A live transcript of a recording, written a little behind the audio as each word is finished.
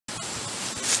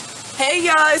Hey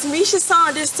y'all, it's Misha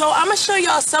Saunders. So I'm gonna show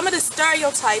y'all some of the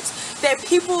stereotypes that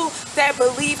people that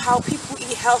believe how people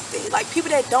eat healthy, like people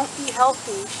that don't eat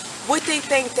healthy, what they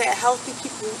think that healthy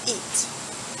people eat.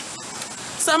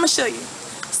 So I'm gonna show you.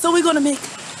 So we're gonna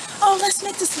let's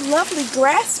make this lovely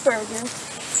grass burger.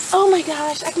 Oh my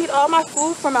gosh, I can get all my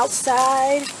food from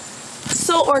outside.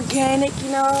 So organic,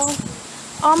 you know.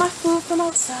 All my food from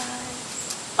outside.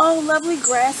 Oh, lovely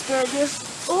grass burger.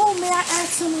 Oh, may I add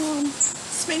some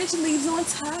spinach leaves on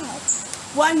top?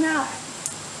 Why not?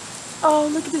 Oh,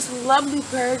 look at this lovely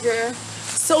burger.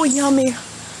 So yummy.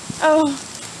 Oh,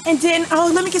 and then,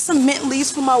 let me get some mint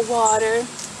leaves for my water.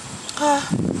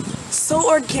 So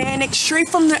organic, straight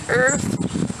from the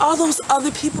earth. All those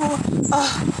other people,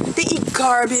 they eat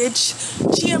garbage,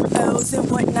 GMOs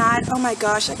and whatnot. Oh my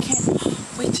gosh, I can't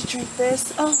wait to drink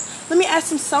this. Oh, let me add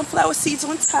some sunflower seeds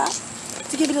on top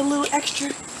to give it a little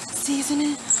extra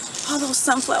seasoning. All those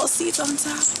sunflower seeds on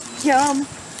top. Yum.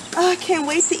 Oh, I can't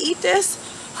wait to eat this.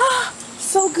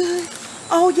 So good.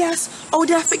 Oh yes. Oh,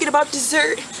 did I forget about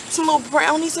dessert? Some little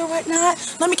brownies or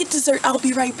whatnot. Let me get dessert. I'll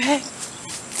be right back.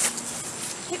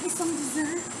 Get me some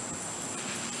dessert.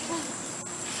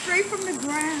 Straight from the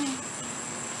ground.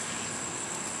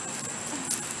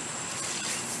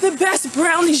 The best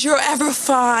brownies you'll ever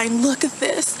find. Look at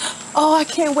this. Oh, I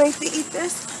can't wait to eat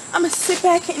this. I'm gonna sit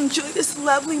back and enjoy this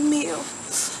lovely meal.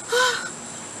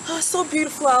 Oh, so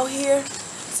beautiful out here.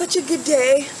 Such a good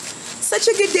day. Such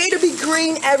a good day to be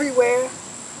green everywhere.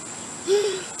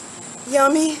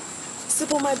 Yummy.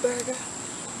 Sip on my burger.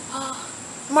 Oh,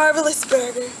 marvelous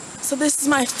burger. So this is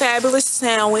my fabulous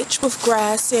sandwich with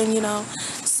grass and, you know,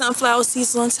 sunflower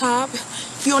seeds on top.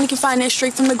 You only can find that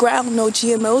straight from the ground. No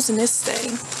GMOs in this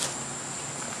thing.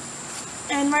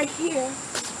 And right here,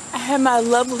 I have my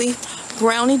lovely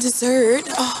brownie dessert.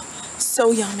 Oh,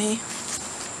 so yummy.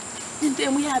 And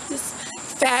then we have this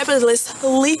fabulous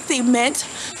leafy mint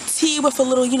tea with a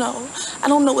little, you know, I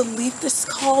don't know what leaf this is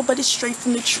called, but it's straight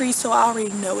from the tree, so I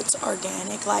already know it's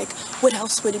organic. Like, what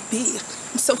else would it be?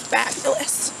 I'm so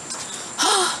fabulous.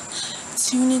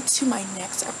 Tune into my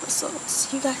next episode.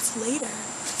 See you guys later.